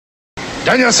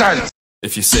JustDanielSon.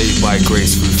 If you're saved by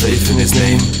grace through faith in his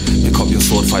name, pick up your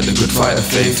sword, fight the good fight of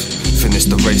faith. Finish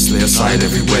the race, lay aside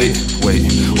every weight. Wait,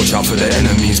 watch out for the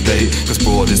enemy's bait, cause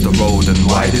broad is the road and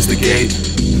wide is the gate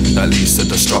that leads to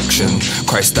destruction.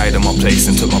 Christ died in my place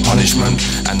and took my punishment,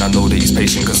 and I know that he's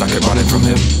patient cause I kept running from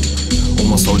him. All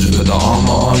my soldiers put the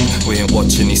armor on. We ain't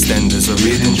watching EastEnders or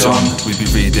reading John. We be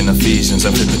reading Ephesians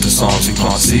and flipping to Psalms we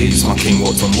plant seeds. My king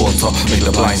walked on water, made the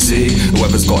blind see.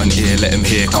 Whoever's got an ear, let him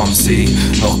hear, come see.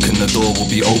 Knocking the door will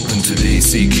be open to thee.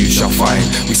 Seek, you shall find.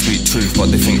 We speak truth,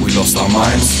 but they think we lost our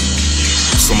minds.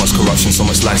 So much corruption, so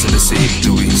much lies in the sea.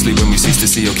 Do we sleep when we cease to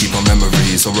see, or keep our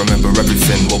memories? Or remember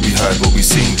everything, what we heard, what we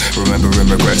seen? Remembering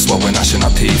regrets while we're gnashing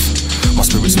our teeth. My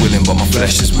spirit's willing but my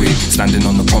flesh is weak. Standing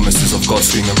on the promises of God,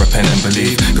 screaming repent and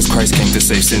believe. Cause Christ came to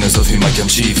save sinners, of whom I am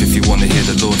chief. If you wanna hear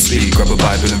the Lord speak, grab a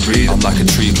Bible and read. I'm like a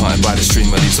tree planted by the stream,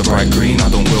 my leaves are bright green.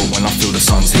 I don't wilt when I feel the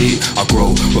sun's heat. I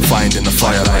grow, refined in the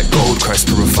fire like gold.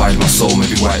 Christ purified my soul,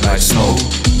 maybe white like snow.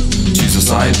 Choose a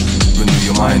side, renew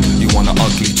your mind. You want an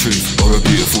ugly truth or a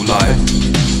beautiful lie?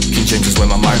 King James is where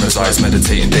my mind resides,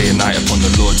 meditating day and night upon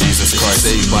the Lord Jesus Christ.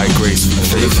 Saved by grace and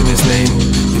faith in his name.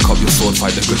 Pick up your sword,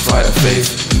 fight the good fight of faith.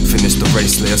 Finish the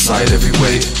race, lay aside every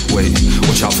weight. Wait,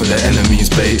 watch out for the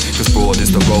enemy's bait, cause broad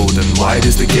is the road and wide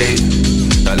is the gate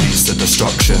that leads to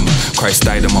destruction. Christ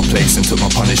died in my place and took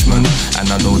my punishment, and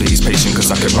I know that he's patient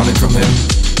cause I kept running from him.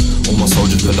 All my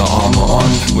soldiers put the armor on.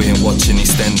 We ain't watching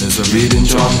EastEnders or reading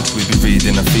John. We be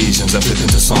reading Ephesians and flipping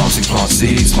to Psalms we plant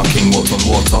seeds. My king walked on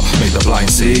water, made the blind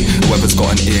see. Whoever's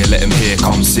got an ear, let him hear,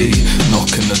 come see.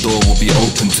 Knocking the door will be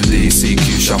open to thee. Seek,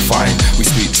 you shall find. We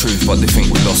speak truth but they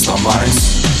think we lost our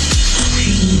minds.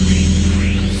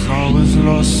 I was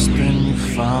lost and you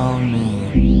found me.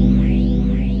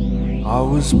 I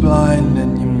was blind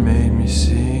and you made me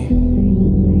see.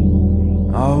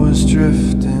 I was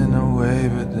drifting away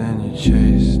but then you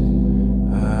chased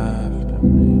after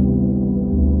me.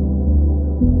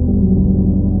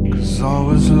 Cause I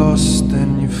was lost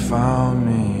and you found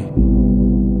me.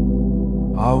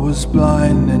 I was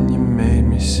blind and you made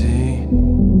me see.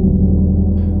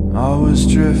 I was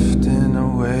drifting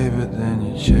away but then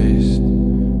you chased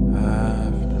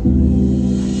after me.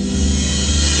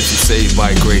 Saved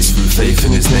by grace through faith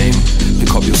in his name.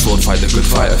 Pick up your sword, fight the good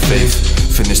fight of faith.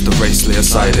 Finish the race, lay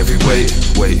aside every weight.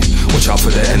 Wait, watch out for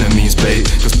the enemy's bait,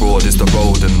 cause broad is the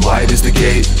road and wide is the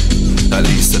gate that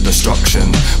leads to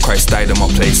destruction. Christ died in my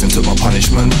place and took my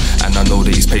punishment, and I know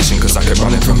that he's patient cause I kept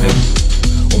running from him.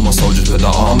 All my soldiers with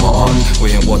the armor on.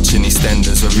 We ain't watching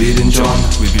EastEnders or reading John.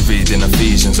 We be reading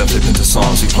Ephesians and flipping to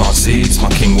Psalms we plant seeds.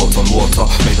 My king walked on water,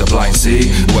 made the blind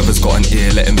see. Whoever's got an ear,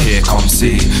 let him hear, come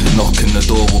see. Knocking the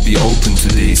door will be open to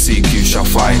thee. Seek, you shall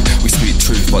find. We speak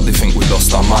truth but they think we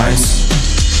lost our minds.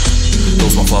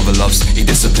 Those my father loves, he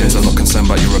disciplines. I'm not concerned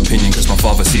about your opinion cause my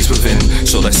father sees within.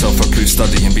 Show thyself, approve,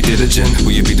 study and be diligent.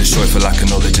 Will you be destroyed for lack of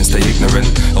knowledge and stay ignorant?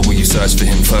 Or will you search for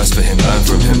him, first for him, learn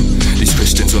from him? These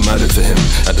Christians were murdered for him,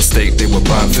 at the stake they were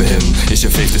burnt for him. Is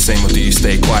your faith the same or do you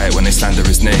stay quiet when they slander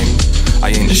his name? I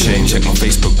ain't ashamed, check my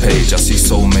Facebook page. I see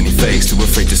so many fakes, too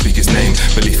afraid to speak his name.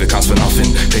 Belief it counts for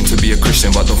nothing, claim to be a Christian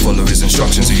but don't follow his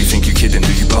instructions. Do you think you kidding,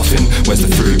 do you bluffing? Where's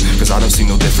the fruit? Cause I don't see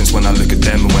no difference when I look at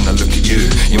them and when I look at you.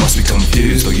 You must be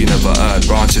confused or you never heard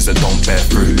branches that don't bear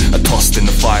fruit are tossed in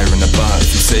the fire and the burn.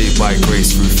 If you're saved by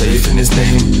grace through faith in his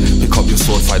name, pick up your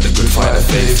sword, fight the good fight of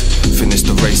faith. Finish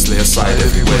the race, lay aside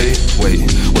every weight. Wait,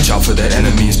 watch out for the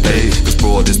enemy's bait, cause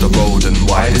broad is the road and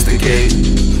wide is the gate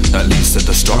that leads to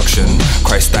destruction.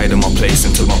 Christ died in my place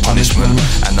and took my punishment,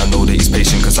 and I know that he's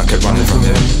patient cause I kept running from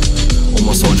him. All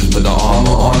my soldiers put the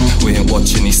armor on. We ain't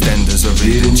watching EastEnders or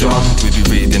reading John. We be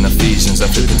reading Ephesians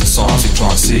and flipping to Psalms we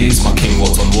plant seeds. My king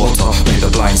walked on water, made the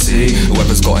blind see.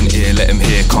 Whoever's got an ear, let him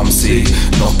hear, come see.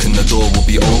 Knocking the door will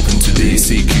be open to thee.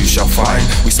 Seek, you shall find.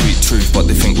 We speak truth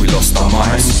but they think we lost our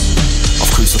minds. I've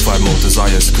crucified more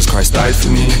desires cause Christ died for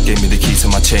me. Gave me the key to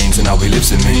my chains and now he lives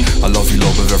in me. I love you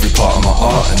Lord with every part of my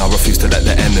heart, and I refuse to let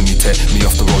the enemy take me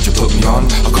off the road you put me on.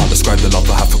 I can't describe the love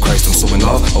I have for Christ, I'm so in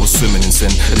love. I was swimming in sin,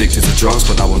 addicted to drugs,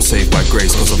 but now I'm saved by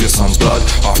grace cause of your son's blood.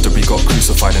 After he got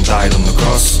crucified and died on the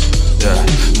cross, yeah,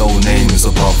 no name is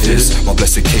above his. My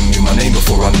blessed king knew my name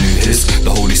before I knew his.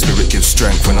 The Holy Spirit gives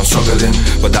strength when I'm struggling,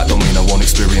 but that don't mean I won't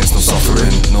experience no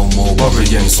suffering. No more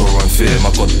worrying, sorrow and fear.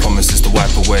 My God promises to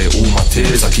wipe away all my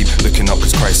tears. I keep looking up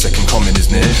cause Christ's second coming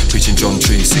is near. Preaching John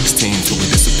 3:16 till we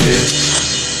disappear.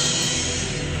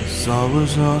 Cause I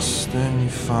was lost and you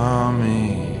found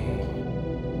me.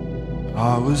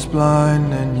 I was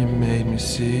blind and you made me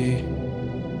see.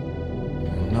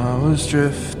 And I was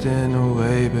drifting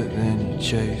away but then you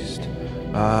chased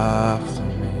after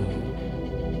me.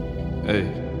 Hey.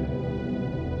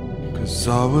 'Cause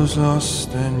I was lost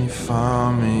and you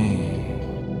found me.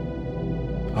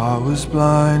 I was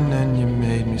blind and you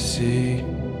made me see.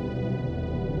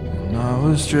 And I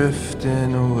was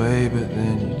drifting away, but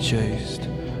then you chased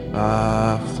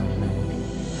after me.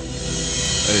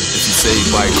 If you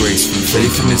saved by grace through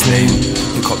faith in His name,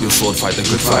 pick up your sword, fight the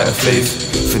good fight of faith.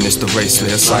 Finish the race,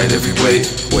 lay aside every weight.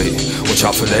 Wait, watch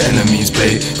out for the enemy's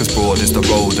bait, 'cause broad is the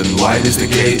road and wide is the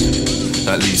gate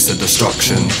that leads to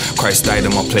destruction. Christ died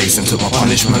in my place and took my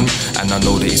punishment, and I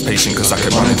know that He's patient 'cause I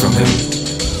kept running from Him.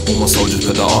 All my soldiers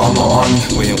put the armor on.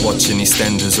 We ain't watching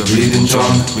EastEnders or reading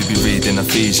John. We be reading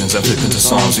Ephesians and flipping to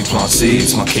Psalms. We plant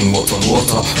seeds. My king walked on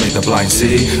water, made the blind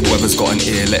see. Whoever's got an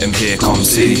ear, let him hear, come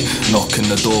see. Knocking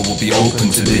the door will be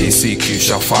open today. Seek, you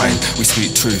shall find. We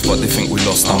speak truth, but they think we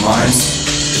lost our minds.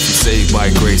 If you saved by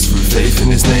grace through faith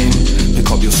in His name, pick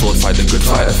up your sword, fight the good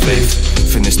fight of faith.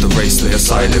 Finish the race, lay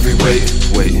aside every weight.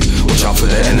 Wait, watch out for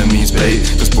the enemy's bait,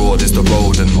 'cause broad is the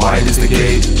road and wide is the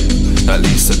gate that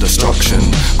leads to destruction.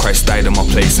 Christ died in my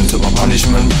place and took my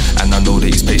punishment, and I know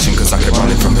that He's patient 'cause I kept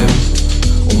running from Him.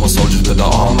 All my soldiers put the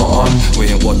armor on. We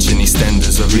ain't watching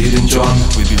EastEnders or reading John.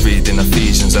 We be reading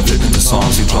Ephesians and flipping to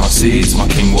Psalms. We plant seeds. My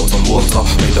king walked on water,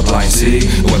 made the blind see.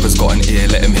 Whoever's got an ear,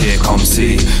 let him hear, come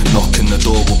see. Knocking the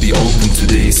door will be open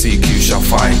today. Seek, you shall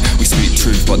find. We speak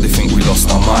truth, but they think we lost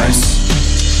our minds.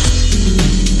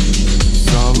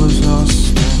 I was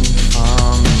lost and you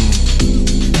found me.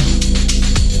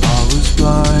 I was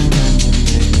blind and you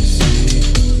made me see.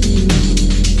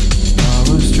 I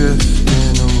was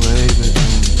drifting away, but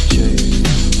then you chased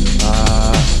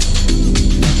after me.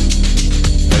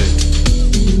 Hey.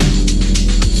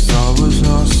 'Cause I was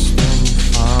lost and you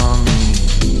found me.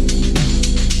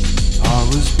 I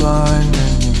was blind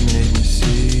and you made me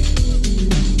see.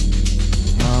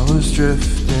 I was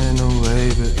drifting away,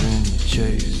 but then you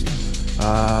chased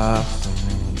after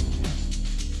me.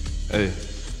 Hey.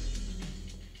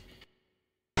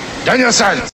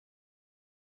 Danielson!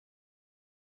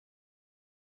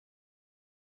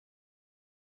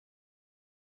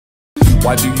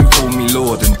 Why do you call me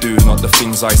Lord and do not the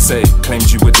things I say?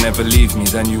 Claimed you would never leave me,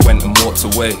 then you went and walked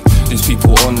away. These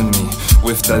people honor me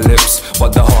with their lips,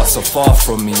 but their hearts are far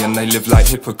from me and they live like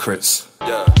hypocrites.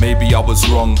 Maybe I was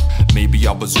wrong, maybe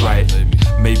I was right.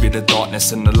 Maybe the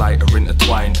darkness and the light are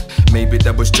intertwined. Maybe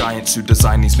there was giants who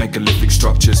designed these megalithic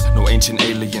structures. No ancient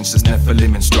aliens, just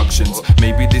Nephilim instructions.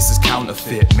 Maybe this is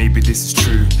counterfeit, maybe this is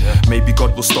true. Maybe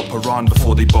God will stop Iran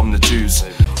before they bomb the Jews.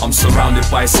 I'm surrounded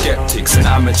by skeptics and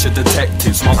amateur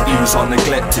detectives. My views are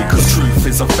neglected, cause truth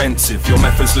is offensive. Your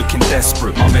methods looking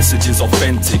desperate, my message is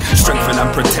authentic. Strengthened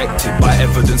and protected by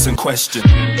evidence and question.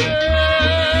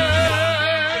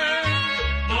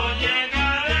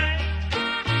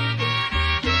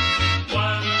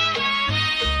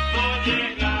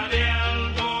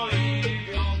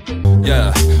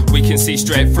 Yeah, we can see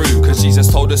straight through, cause Jesus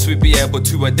told us we'd be able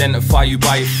to identify you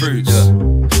by your fruits.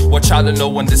 Watch out that no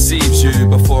one deceives you.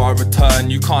 Before I return,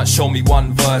 you can't show me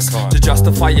one verse to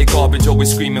justify your garbage.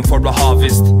 Always screaming for a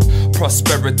harvest.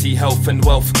 Prosperity, health and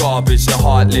wealth garbage. You're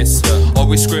heartless,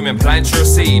 always screaming plant your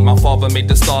seed. My father made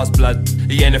the stars blood,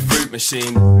 he ain't a fruit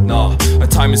machine. Nah, a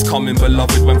time is coming,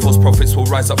 beloved, when false prophets will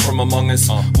rise up from among us.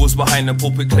 Wolves behind the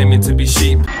pulpit claiming to be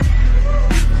sheep.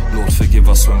 Lord, forgive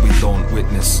us when we don't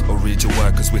witness or read your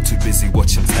word, cause we're too busy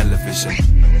watching television.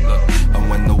 And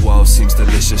when the world seems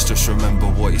delicious, just remember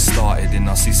what He started in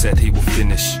us. He said He will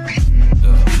finish.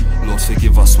 Lord,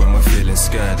 forgive us when we're feeling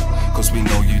scared, cause we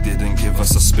know You didn't give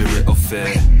us a spirit of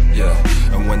fear. Yeah,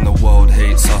 and when the world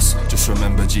hates us, just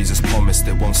remember Jesus promised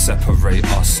it won't separate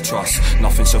us. Trust,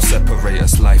 nothing shall separate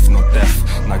us, life nor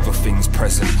death. Neither things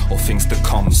present or things to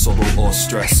come, sorrow or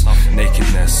stress.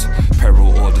 Nakedness,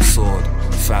 peril or the sword.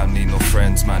 Family nor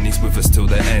friends, man, He's with us till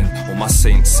the end. All my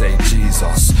saints say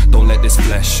Jesus. Don't let this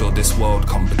flesh or this world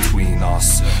come between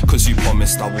us, cause You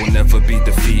promised I will never be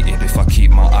defeated if I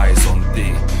keep my eyes on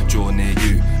Thee. Draw near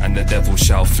You and the devil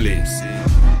shall flee.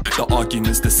 The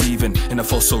argument's deceiving, in a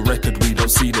fossil record we don't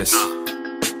see this.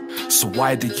 So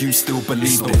why do you still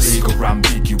believe this? It's not vague or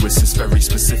ambiguous, it's very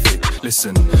specific.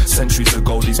 Listen, centuries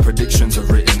ago these predictions are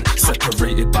written,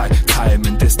 separated by time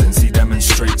and distance. He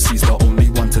demonstrates He's the only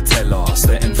one to tell us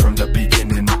the end from the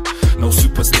beginning. No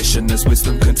superstition, there's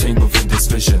wisdom contained within this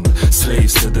vision.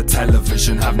 Slaves to the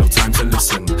television have no time to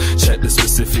listen. Check the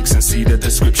specifics and see the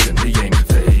description. They ain't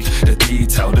vague, they're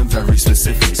detailed and very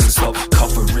specific. So stop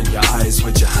covering your eyes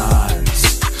with your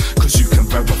hands, cause you can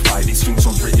verify these things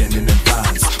weren't written in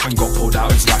advance. When God pulled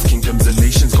out His wrath, kingdoms and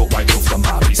nations got wiped off the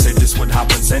map. He said this would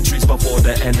happen centuries before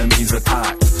the enemies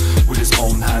attacked. With His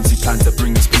own hands He planned to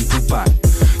bring His people back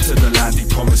to the land He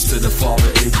promised to the father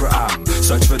Abraham.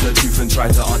 Search for the truth and try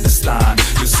to understand.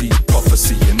 You'll see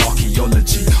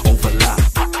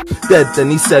dead,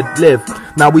 then he said live.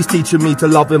 Now he's teaching me to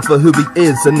love him for who he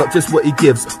is and not just what he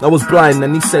gives. I was blind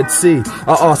and he said see.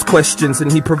 I asked questions and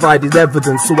he provided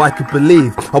evidence so I could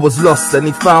believe. I was lost and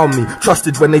he found me,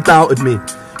 trusted when they doubted me.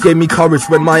 Gave me courage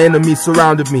when my enemies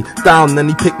surrounded me. Down, then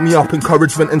he picked me up,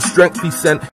 encouragement and strength he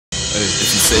sent.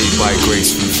 If you saved by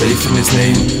grace through faith in his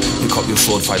name, pick up your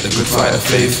sword, fight the good fight of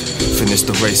faith. Finish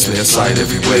the race, lay aside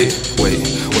every weight. Wait,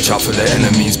 watch out for the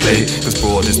enemy's bait, cause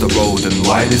broad is the road and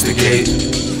wide is the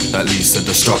gate that leads to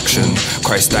destruction.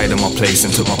 Christ died in my place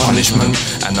and took my punishment,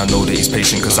 and I know that he's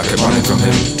patient cause I kept running from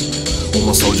him. All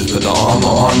my soldiers put the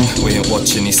armor on. We ain't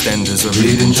watching EastEnders or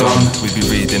reading John. We be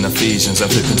reading Ephesians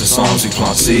and flipping to Psalms. We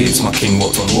plant seeds. My king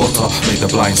walked on water, made the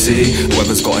blind see.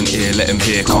 Whoever's got an ear, let him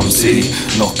hear, come see.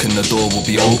 Knocking the door will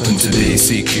be open to thee.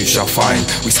 Seek you shall find.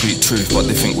 We speak truth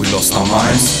but they think we lost our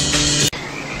minds.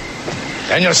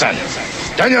 Danielson!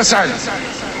 Danielson!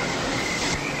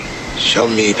 Show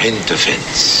me paint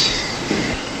defense.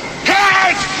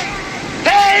 Cut!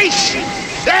 Peace!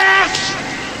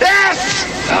 Death!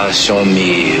 Death! Now show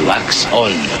me wax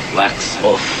on, wax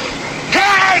off.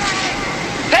 Cut!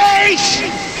 Peace!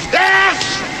 Death!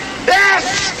 Death!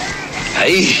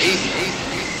 Hey!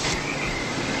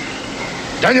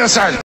 Danielson!